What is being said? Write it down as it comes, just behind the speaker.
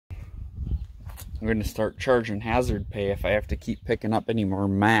I'm going to start charging hazard pay if I have to keep picking up any more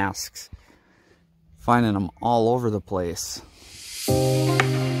masks. Finding them all over the place.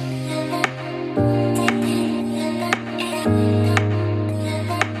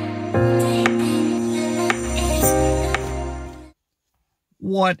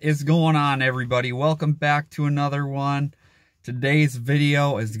 What is going on, everybody? Welcome back to another one. Today's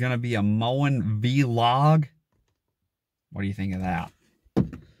video is going to be a mowing vlog. What do you think of that?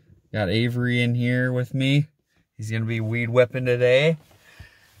 Got Avery in here with me. He's going to be weed whipping today.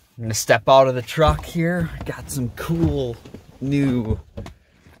 I'm going to step out of the truck here. Got some cool new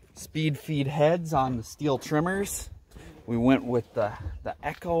speed feed heads on the steel trimmers. We went with the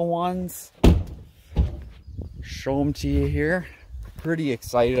Echo ones. Show them to you here. Pretty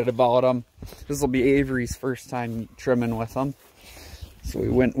excited about them. This will be Avery's first time trimming with them. So we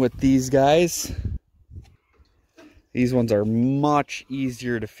went with these guys. These ones are much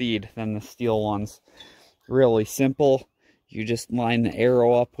easier to feed than the steel ones. Really simple. You just line the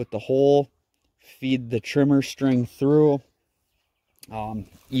arrow up with the hole, feed the trimmer string through,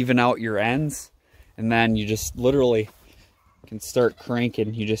 even out your ends, and then you just literally can start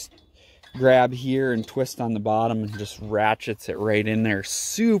cranking. You just grab here and twist on the bottom and just ratchets it right in there.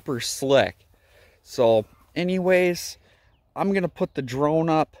 Super slick. So anyways, I'm gonna put the drone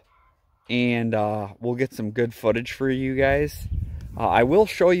up and we'll get some good footage for you guys. I will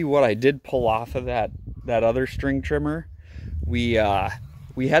show you what I did pull off of that other string trimmer. We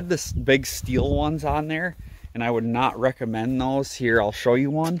had this big steel ones on there, and I would not recommend those. Here, I'll show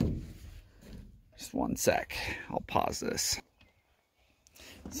you one. Just one sec. I'll pause this.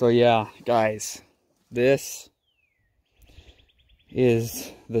 So yeah, guys, this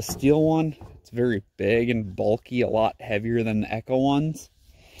is the steel one. It's very big and bulky, a lot heavier than the Echo ones.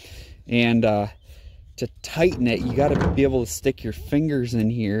 And to tighten it, you got to be able to stick your fingers in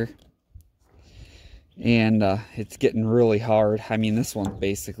here. And it's getting really hard. I mean, this one's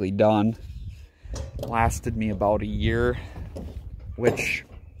basically done. Lasted me about a year, which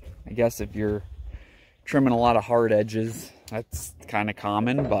I guess if you're trimming a lot of hard edges, that's kind of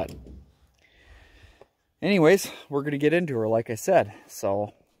common. But anyways, we're going to get into her, like I said.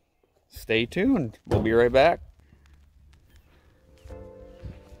 So stay tuned. We'll be right back.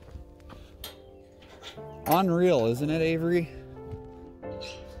 Unreal, isn't it, Avery?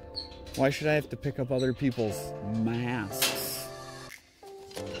 Why should I have to pick up other people's masks?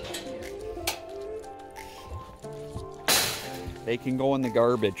 They can go in the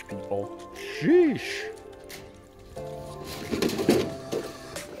garbage, people. Sheesh.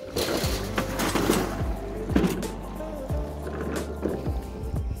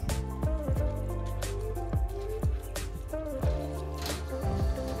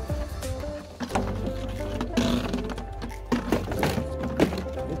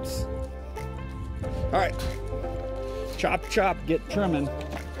 All right, chop, chop, get trimming.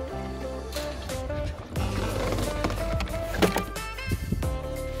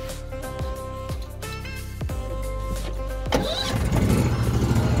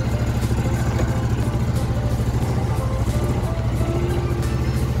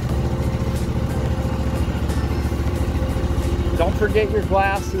 Don't forget your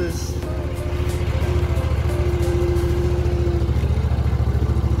glasses.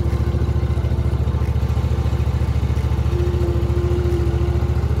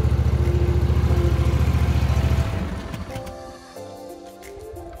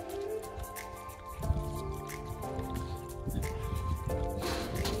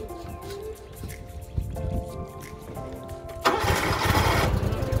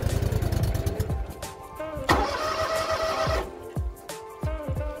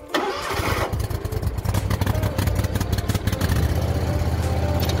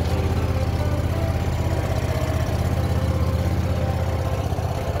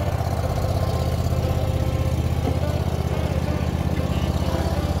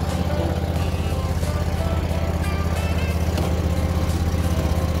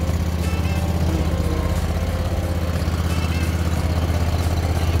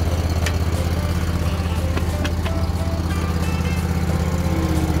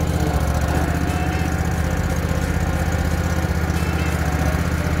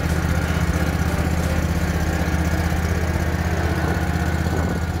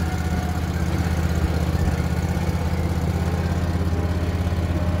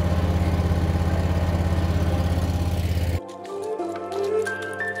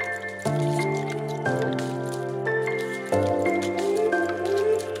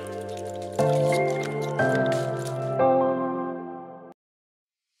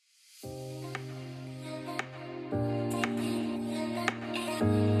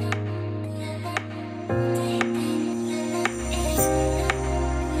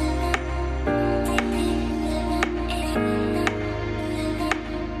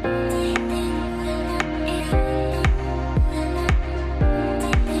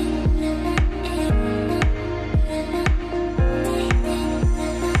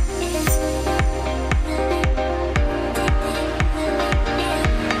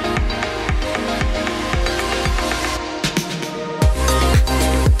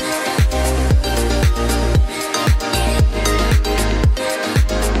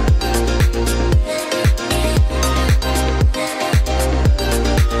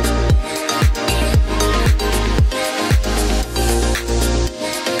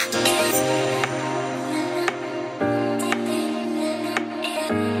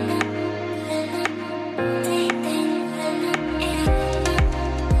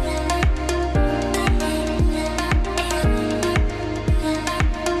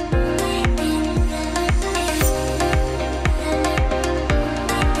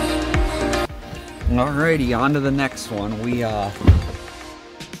 Alrighty, on to the next one. We got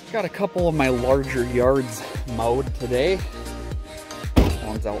a couple of my larger yards mowed today. This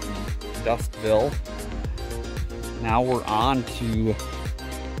one's out in Dustville. Now we're on to,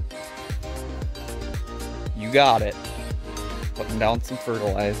 you got it, putting down some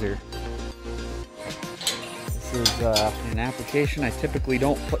fertilizer. This is an application I typically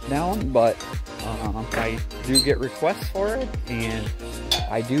don't put down, but I do get requests for it, and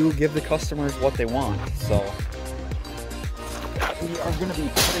I do give the customers what they want. So we are going to be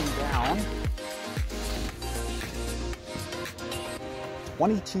putting down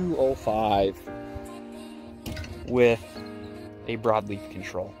 2205 with a broadleaf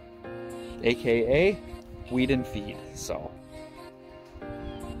control, aka weed and feed. So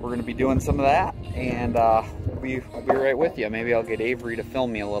we're going to be doing some of that, and I'll be right with you. Maybe I'll get Avery to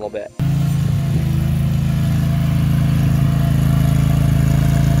film me a little bit.